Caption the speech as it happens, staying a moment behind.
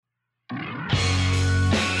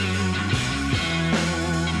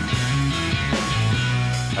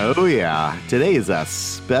Oh, yeah. Today is a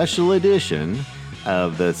special edition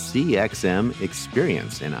of the CXM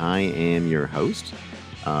Experience, and I am your host,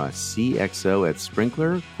 CXO at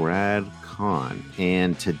Sprinklr, Brad Kahn.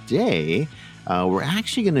 And today, we're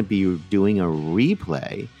actually going to be doing a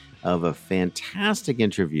replay of a fantastic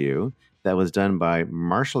interview that was done by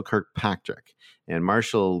Marshall Kirkpatrick. And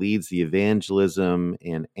Marshall leads the evangelism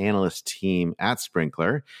and analyst team at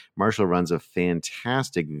Sprinklr. Marshall runs a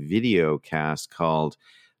fantastic video cast called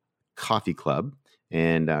Coffee Club.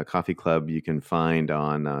 And Coffee Club you can find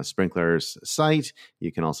on Sprinklr's site.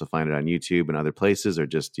 You can also find it on YouTube and other places, or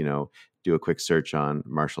just, do a quick search on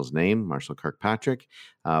Marshall's name, Marshall Kirkpatrick.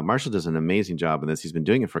 Marshall does an amazing job in this. He's been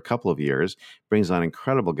doing it for a couple of years, brings on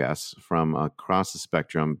incredible guests from across the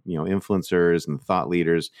spectrum, influencers and thought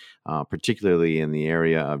leaders, particularly in the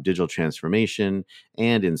area of digital transformation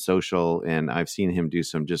and in social. And I've seen him do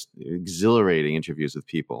some just exhilarating interviews with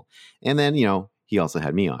people. And then, he also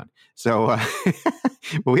had me on. So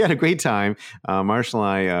but we had a great time. Marshall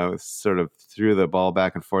and I sort of threw the ball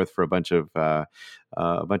back and forth for a bunch of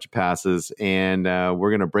passes. And we're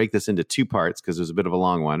going to break this into two parts because it was a bit of a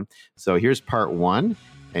long one. So here's part one,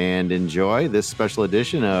 and enjoy this special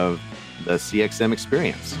edition of the CXM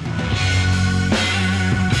Experience.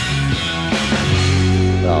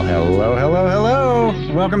 Well,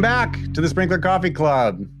 hello. Welcome back to the Sprinklr Coffee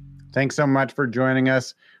Club. Thanks so much for joining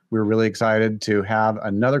us. We're really excited to have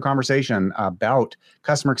another conversation about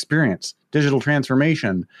customer experience, digital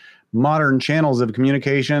transformation, modern channels of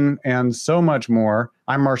communication, and so much more.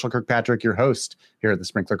 I'm Marshall Kirkpatrick, your host here at the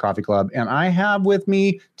Sprinklr Coffee Club, and I have with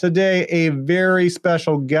me today a very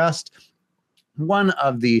special guest, one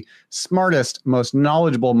of the smartest, most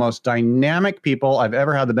knowledgeable, most dynamic people I've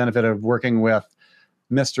ever had the benefit of working with,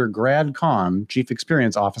 Mr. Brad Kahn, Chief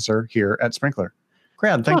Experience Officer here at Sprinklr.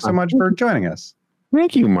 Brad, thanks so much for joining us.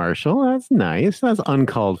 Thank you, Marshall. That's nice. That's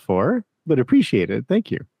uncalled for, but appreciated. Thank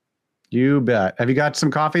you. You bet. Have you got some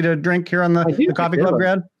coffee to drink here on the Coffee Club,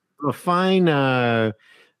 Brad? A fine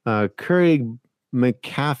Keurig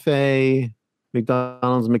McCafe,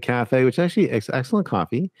 McDonald's McCafe, which actually is excellent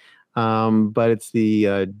coffee, but it's the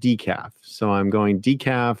decaf. So I'm going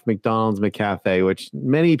decaf McDonald's McCafe, which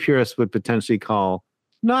many purists would potentially call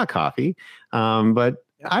not coffee, but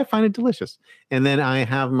I find it delicious. And then I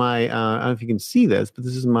have my, I don't know if you can see this, but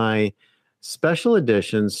this is my special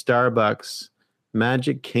edition Starbucks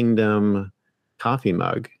Magic Kingdom coffee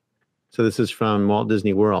mug. So this is from Walt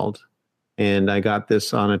Disney World. And I got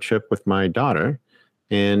this on a trip with my daughter.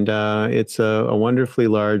 And it's a wonderfully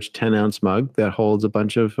large 10-ounce mug that holds a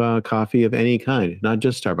bunch of coffee of any kind, not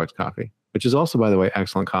just Starbucks coffee, which is also, by the way,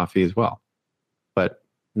 excellent coffee as well, but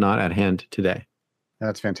not at hand today.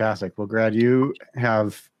 That's fantastic. Well, Brad, you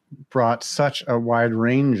have brought such a wide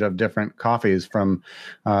range of different coffees, from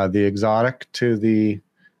the exotic to the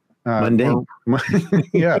mundane.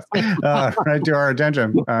 Yes, right to our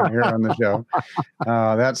attention here on the show.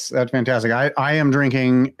 That's fantastic. I am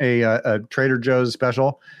drinking a Trader Joe's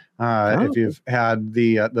special. If you've had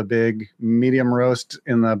the big medium roast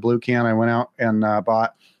in the blue can, I went out and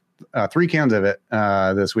bought 3 cans of it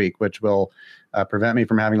this week, which will prevent me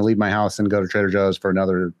from having to leave my house and go to Trader Joe's for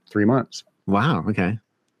another 3 months. Wow. Okay.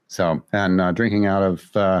 So, and drinking out of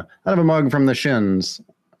a mug from the Shins,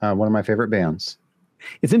 one of my favorite bands.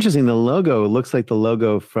 It's interesting. The logo looks like the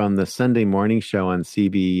logo from the Sunday morning show on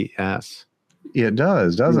CBS. It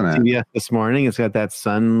does, doesn't it? CBS This Morning. It's got that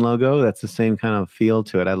sun logo. That's the same kind of feel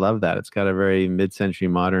to it. I love that. It's got a very mid-century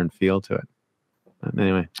modern feel to it. But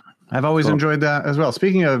anyway. I've always enjoyed that as well.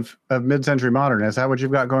 Speaking of mid-century modern, is that what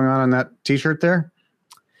you've got going on that T-shirt there?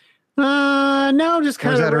 No, just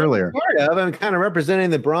kind of that earlier. I'm kind of representing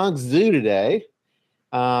the Bronx Zoo today.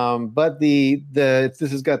 But this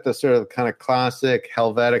has got the sort of kind of classic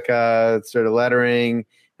Helvetica sort of lettering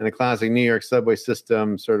and the classic New York subway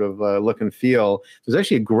system sort of look and feel. There's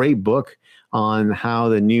actually a great book on how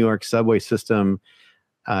the New York subway system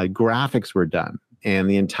graphics were done, and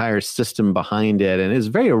the entire system behind it. And it's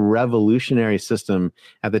a very revolutionary system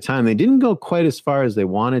at the time. They didn't go quite as far as they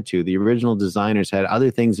wanted to. The original designers had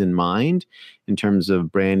other things in mind in terms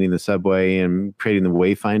of branding the subway and creating the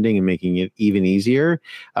wayfinding and making it even easier.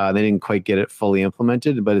 They didn't quite get it fully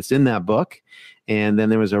implemented, but it's in that book. And then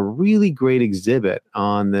there was a really great exhibit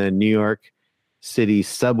on the New York City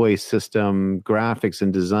subway system graphics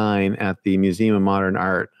and design at the Museum of Modern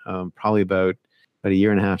Art, probably about a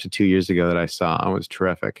year and a half to 2 years ago that I saw. It was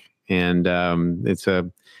terrific. And it's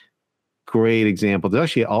a great example. There's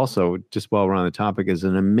actually also, just while we're on the topic, is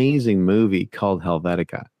an amazing movie called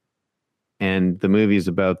Helvetica. And the movie is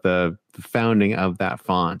about the founding of that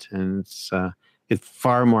font. And it's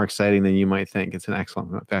far more exciting than you might think. It's an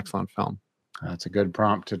excellent film. That's a good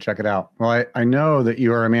prompt to check it out. Well, I know that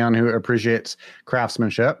you are a man who appreciates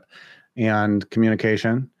craftsmanship and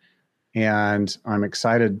communication, and I'm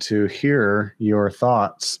excited to hear your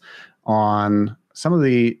thoughts on some of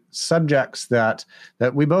the subjects that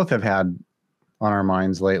we both have had on our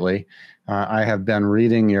minds lately. I have been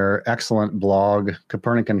reading your excellent blog,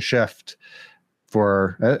 Copernican Shift,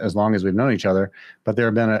 for as long as we've known each other, but there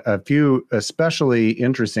have been a few especially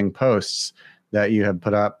interesting posts that you have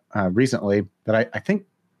put up recently that I think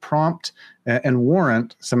prompt and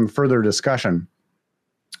warrant some further discussion.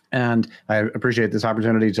 And I appreciate this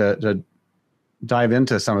opportunity to dive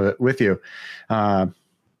into some of it with you.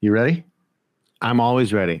 You ready? I'm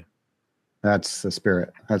always ready. That's the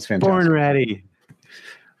spirit. That's fantastic. Born ready.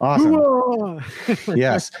 Awesome.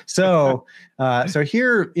 Yes. So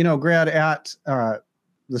here, Grad, at the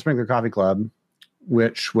Sprinklr Coffee Club,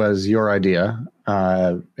 which was your idea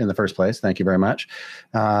in the first place. Thank you very much.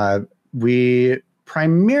 We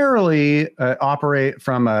primarily operate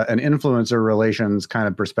from an influencer relations kind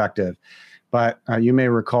of perspective, but you may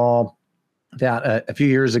recall that a few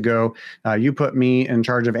years ago, you put me in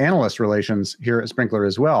charge of analyst relations here at Sprinklr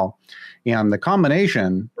as well. And the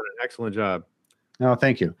combination... Did an excellent job. No,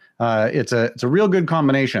 thank you. It's a real good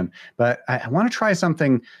combination, but I want to try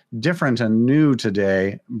something different and new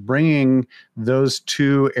today, bringing those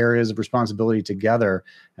two areas of responsibility together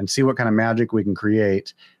and see what kind of magic we can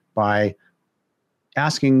create by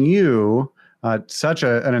asking you, such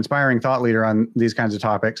an inspiring thought leader on these kinds of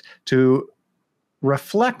topics, to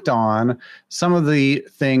reflect on some of the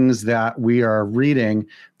things that we are reading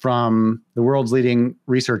from the world's leading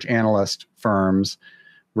research analyst firms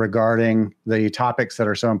regarding the topics that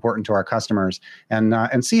are so important to our customers,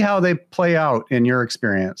 and see how they play out in your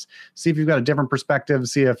experience. See if you've got a different perspective.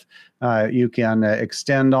 See if you can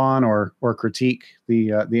extend on or critique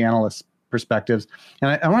the analyst perspectives.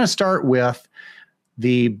 And I want to start with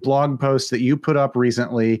the blog post that you put up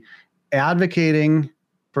recently, advocating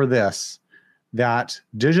for this, that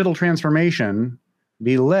digital transformation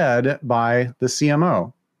be led by the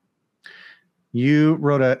CMO. You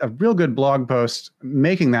wrote a real good blog post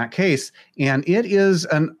making that case, and it is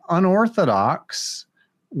an unorthodox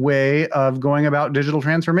way of going about digital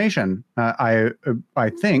transformation. I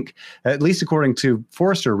think, at least according to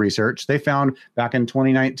Forrester research, they found back in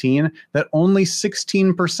 2019 that only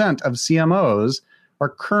 16% of CMOs are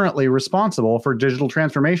currently responsible for digital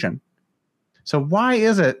transformation. So why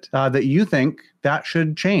is it that you think that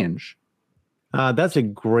should change? That's a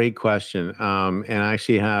great question. And I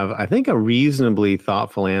actually have, I think, a reasonably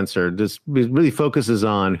thoughtful answer. This really focuses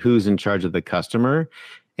on who's in charge of the customer.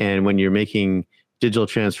 And when you're making digital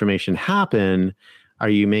transformation happen, are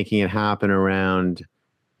you making it happen around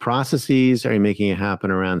processes? Are you making it happen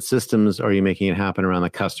around systems? Or are you making it happen around the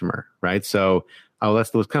customer, right? So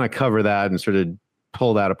let's kind of cover that and sort of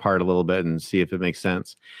pull that apart a little bit and see if it makes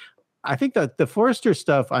sense. I think that the Forrester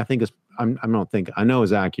stuff, I think I know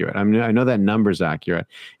is accurate. I know that number is accurate.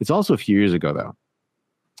 It's also a few years ago, though.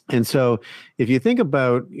 And so if you think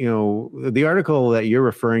about, the article that you're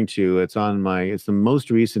referring to, it's the most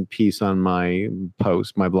recent piece on my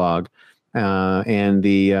post, my blog. And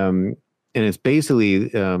it's basically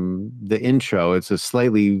the intro. It's a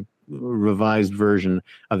slightly revised version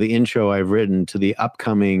of the intro I've written to the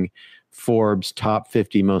upcoming Forbes Top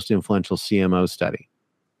 50 Most Influential CMO study.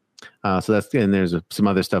 So and there's some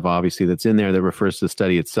other stuff obviously that's in there that refers to the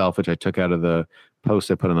study itself, which I took out of the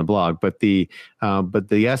post I put on the blog. But the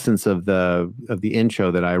essence of the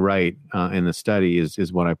intro that I write in the study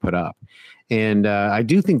is what I put up. And I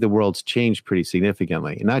do think the world's changed pretty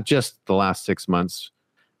significantly, not just the last 6 months,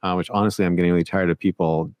 which honestly I'm getting really tired of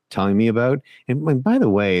people telling me about. And by the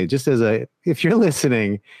way, just if you're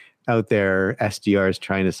listening out there, SDRs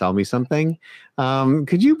trying to sell me something,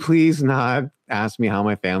 could you please not ask me how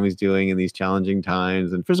my family's doing in these challenging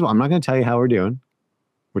times? And first of all, I'm not going to tell you how we're doing.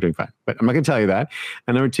 We're doing fine, but I'm not going to tell you that.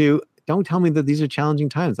 And number two, don't tell me that these are challenging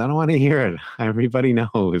times. I don't want to hear it. Everybody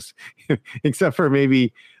knows, except for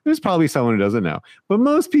maybe there's probably someone who doesn't know, but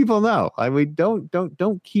most people know.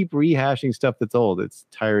 Don't keep rehashing stuff that's old. It's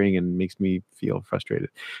tiring and makes me feel frustrated.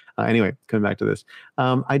 Anyway, coming back to this,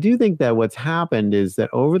 I do think that what's happened is that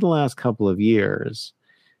over the last couple of years,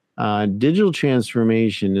 digital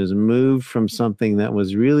transformation has moved from something that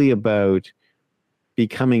was really about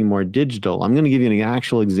becoming more digital. I'm going to give you an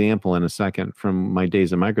actual example in a second from my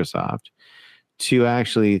days at Microsoft, to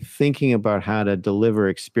actually thinking about how to deliver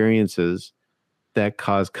experiences that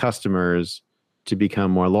cause customers to become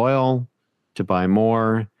more loyal, to buy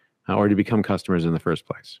more, or to become customers in the first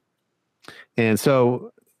place. And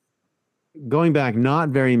so going back not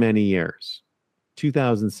very many years,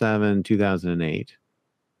 2007, 2008,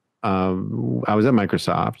 I was at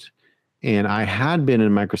Microsoft, and I had been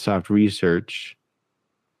in Microsoft research.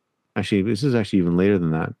 Actually, this is actually even later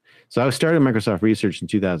than that. So I started Microsoft research in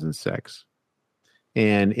 2006.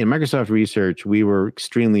 And in Microsoft research, we were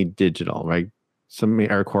extremely digital, right?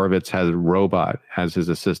 Eric Horvitz has a robot as his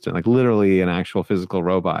assistant, like literally an actual physical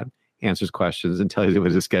robot, answers questions and tells you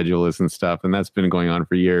what his schedule is and stuff. And that's been going on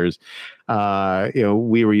for years. We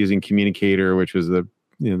were using Communicator, which was the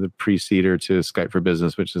preceder to Skype for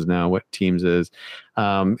Business, which is now what Teams is.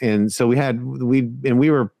 And so we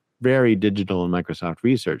were very digital in Microsoft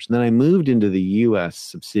research. And then I moved into the US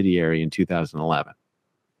subsidiary in 2011.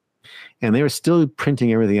 And they were still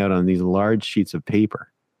printing everything out on these large sheets of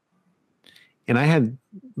paper. And I had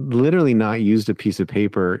literally not used a piece of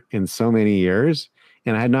paper in so many years.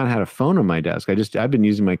 And I had not had a phone on my desk. I've been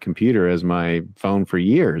using my computer as my phone for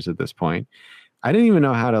years at this point. I didn't even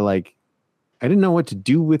know how to I didn't know what to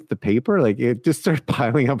do with the paper. It just started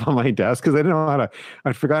piling up on my desk because I didn't know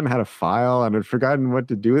I'd forgotten how to file and I'd forgotten what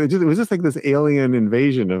to do. It was just like this alien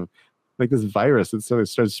invasion of like this virus that sort of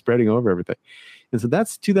started spreading over everything. And so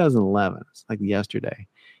that's 2011. It's like yesterday.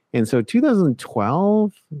 And so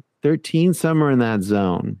 2012, 13, somewhere in that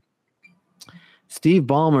zone, Steve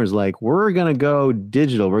Ballmer's like, we're going to go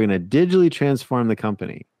digital. We're going to digitally transform the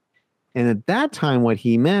company. And at that time, what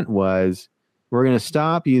he meant was we're going to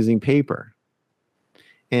stop using paper.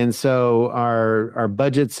 And so our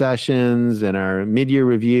budget sessions and our mid-year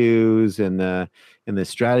reviews and the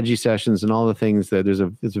strategy sessions and all the things that there's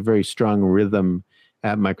a very strong rhythm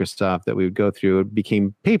at Microsoft that we would go through, it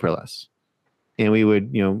became paperless. And we would,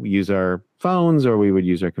 use our phones or we would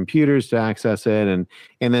use our computers to access it. And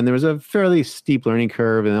then there was a fairly steep learning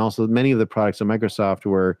curve. And also many of the products at Microsoft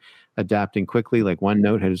were adapting quickly. Like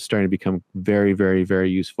OneNote had started to become very, very, very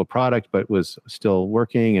useful product, but was still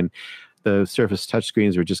working. And the Surface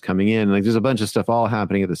touchscreens were just coming in. Like there's a bunch of stuff all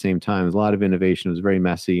happening at the same time. There's a lot of innovation. It was very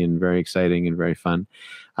messy and very exciting and very fun.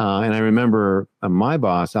 And I remember my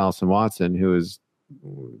boss, Allison Watson, who is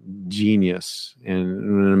genius and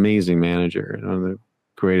an amazing manager, one of the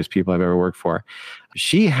greatest people I've ever worked for.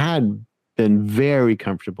 She had been very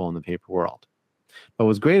comfortable in the paper world. But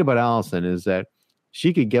what's great about Allison is that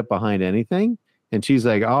she could get behind anything and she's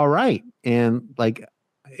like, all right. And like,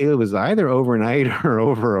 it was either overnight or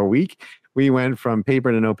over a week. We went from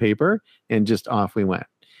paper to no paper and just off we went.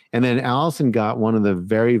 And then Allison got one of the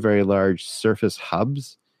very, very large Surface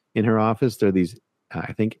hubs in her office. There are these,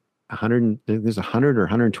 I think, there's 100 or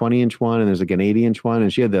 120 inch one, and there's like an 80 inch one,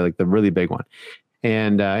 and she had the really big one,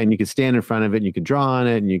 and you could stand in front of it, and you could draw on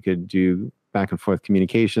it, and you could do back and forth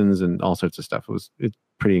communications and all sorts of stuff. It's a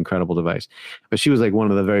pretty incredible device. But she was like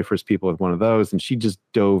one of the very first people with one of those, and she just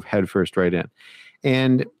dove headfirst right in,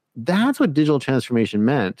 and that's what digital transformation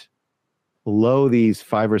meant. These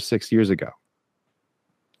 5 or 6 years ago.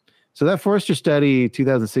 So that Forrester study,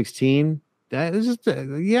 2016. That is just,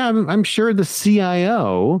 I'm sure the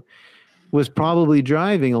CIO was probably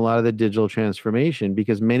driving a lot of the digital transformation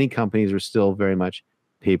because many companies were still very much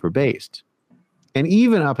paper-based. And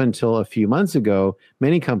even up until a few months ago,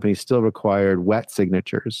 many companies still required wet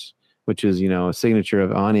signatures, which is, a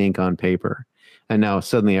signature on ink on paper. And now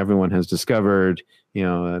suddenly everyone has discovered,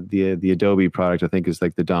 the Adobe product, I think, is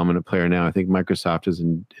like the dominant player now. I think Microsoft has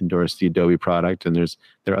endorsed the Adobe product, and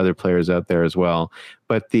there are other players out there as well.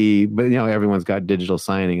 But everyone's got digital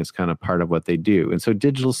signing as kind of part of what they do. And so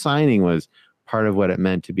digital signing was part of what it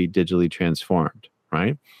meant to be digitally transformed,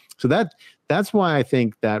 right? So that's why I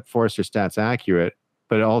think that Forrester stat's accurate,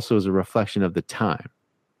 but it also is a reflection of the time.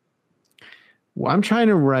 Well, I'm trying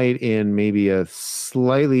to write in maybe a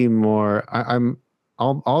slightly more.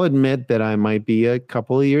 I'll admit that I might be a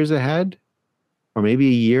couple of years ahead, or maybe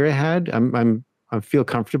a year ahead. I feel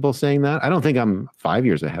comfortable saying that. I don't think I'm 5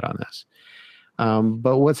 years ahead on this.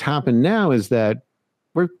 But what's happened now is that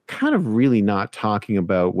we're kind of really not talking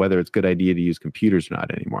about whether it's a good idea to use computers or not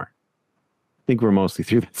anymore. I think we're mostly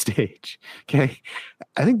through that stage. Okay,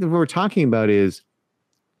 I think that what we're talking about is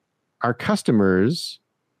our customers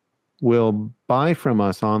will buy from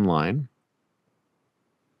us online.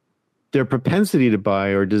 Their propensity to buy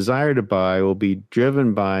or desire to buy will be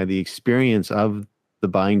driven by the experience of the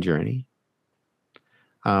buying journey.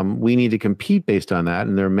 We need to compete based on that,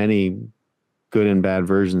 and there are many good and bad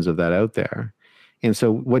versions of that out there. And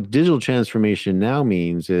so what digital transformation now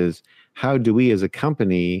means is, how do we as a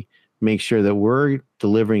company make sure that we're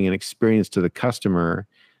delivering an experience to the customer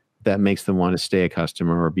that makes them want to stay a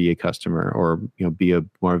customer or be a customer or be a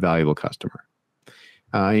more valuable customer.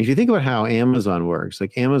 If you think about how Amazon works,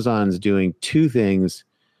 like Amazon's doing two things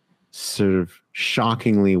sort of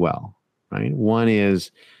shockingly well, right? One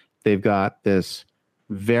is they've got this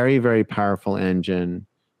very, very powerful engine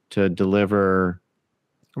to deliver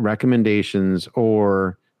recommendations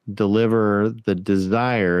or deliver the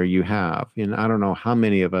desire you have. And I don't know how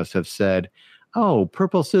many of us have said, oh,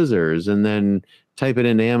 purple scissors, and then type it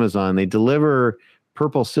into Amazon. They deliver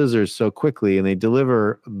purple scissors so quickly, and they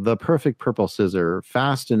deliver the perfect purple scissor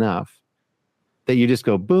fast enough that you just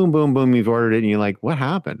go boom, boom, boom. You've ordered it, and you're like, "What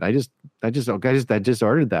happened? I just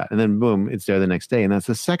ordered that," and then boom, it's there the next day. And that's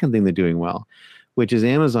the second thing they're doing well, which is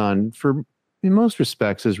Amazon, in most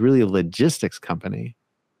respects, is really a logistics company,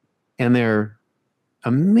 and they're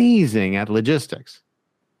amazing at logistics.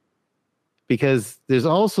 Because there's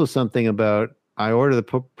also something about, I order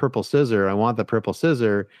the purple scissor, I want the purple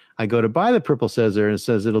scissor, I go to buy the purple scissor and it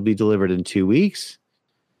says it'll be delivered in 2 weeks.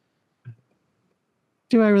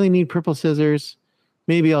 Do I really need purple scissors?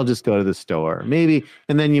 Maybe I'll just go to the store. Maybe,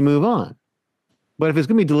 and then you move on. But if it's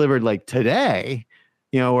going to be delivered like today,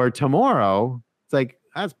 or tomorrow, it's like,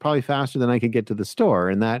 that's probably faster than I could get to the store.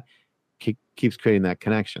 And that keeps creating that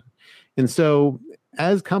connection. And so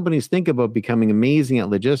as companies think about becoming amazing at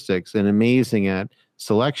logistics and amazing at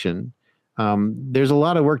selection, there's a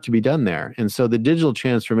lot of work to be done there. And so the digital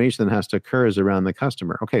transformation that has to occur is around the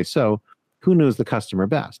customer. Okay, so who knows the customer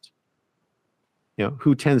best?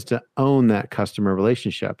 Who tends to own that customer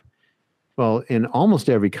relationship? Well, in almost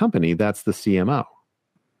every company, that's the CMO.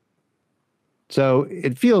 So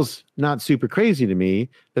it feels not super crazy to me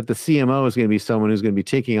that the CMO is going to be someone who's going to be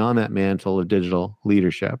taking on that mantle of digital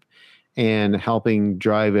leadership and helping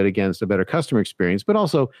drive it against a better customer experience, but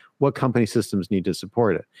also what company systems need to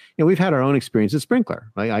support it. We've had our own experience at Sprinklr.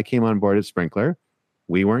 Right? I came on board at Sprinklr.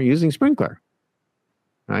 We weren't using Sprinklr.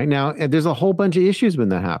 Right? Now, there's a whole bunch of issues when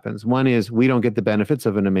that happens. One is we don't get the benefits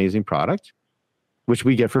of an amazing product, which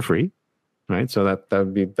we get for free. Right? So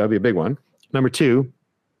that'd be a big one. Number two,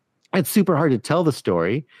 it's super hard to tell the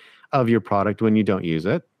story of your product when you don't use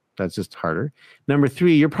it. That's just harder. Number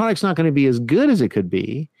three, your product's not going to be as good as it could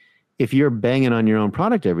be if you're banging on your own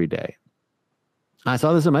product every day. I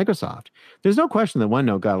saw this at Microsoft. There's no question that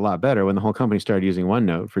OneNote got a lot better when the whole company started using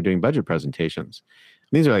OneNote for doing budget presentations.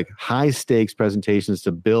 These are like high stakes presentations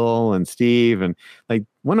to Bill and Steve, and like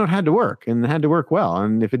OneNote had to work and it had to work well.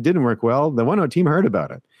 And if it didn't work well, the OneNote team heard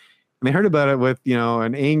about it. And they heard about it with,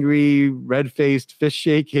 an angry, red-faced,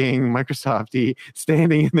 fist-shaking Microsoftie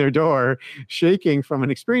standing in their door, shaking from an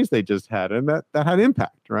experience they just had, and that had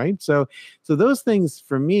impact, right? So those things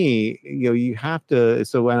for me, you have to.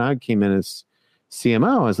 So when I came in as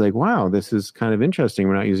CMO, I was like, wow, this is kind of interesting.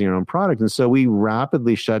 We're not using our own product, and so we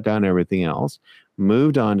rapidly shut down everything else,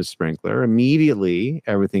 moved on to Sprinklr. Immediately,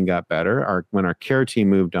 everything got better. When our care team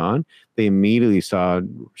moved on, they immediately saw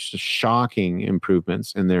shocking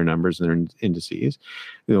improvements in their numbers and their indices.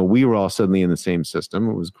 We were all suddenly in the same system.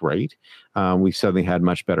 It was great. We suddenly had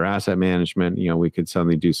much better asset management. We could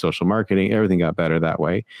suddenly do social marketing. Everything got better that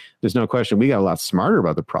way. There's no question we got a lot smarter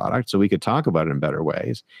about the product, so we could talk about it in better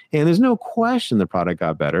ways. And there's no question the product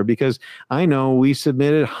got better because I know we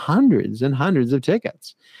submitted hundreds and hundreds of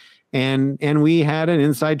tickets. And we had an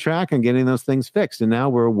inside track on getting those things fixed. And now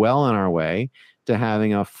we're well on our way to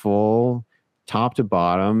having a full top to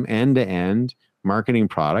bottom, end to end marketing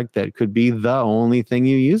product that could be the only thing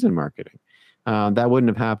you use in marketing. That wouldn't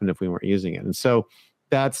have happened if we weren't using it. And so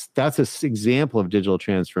that's an example of digital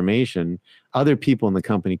transformation. Other people in the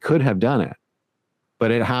company could have done it,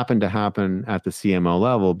 but it happened to happen at the CMO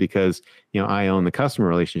level because, I own the customer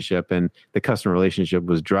relationship, and the customer relationship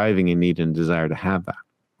was driving a need and desire to have that.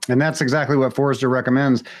 And that's exactly what Forrester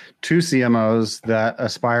recommends to CMOs that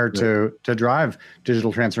aspire to drive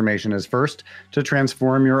digital transformation is first, to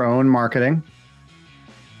transform your own marketing,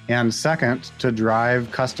 and second, to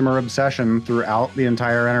drive customer obsession throughout the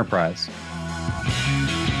entire enterprise.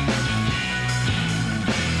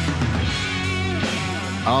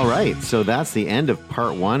 All right, so that's the end of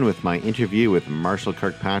part one with my interview with Marshall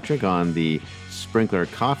Kirkpatrick on the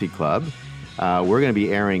Sprinklr Coffee Club. We're going to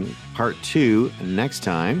be airing part two next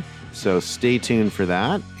time, so stay tuned for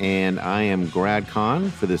that. And I am Grad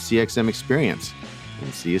Khan for the CXM Experience,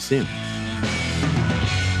 and see you soon.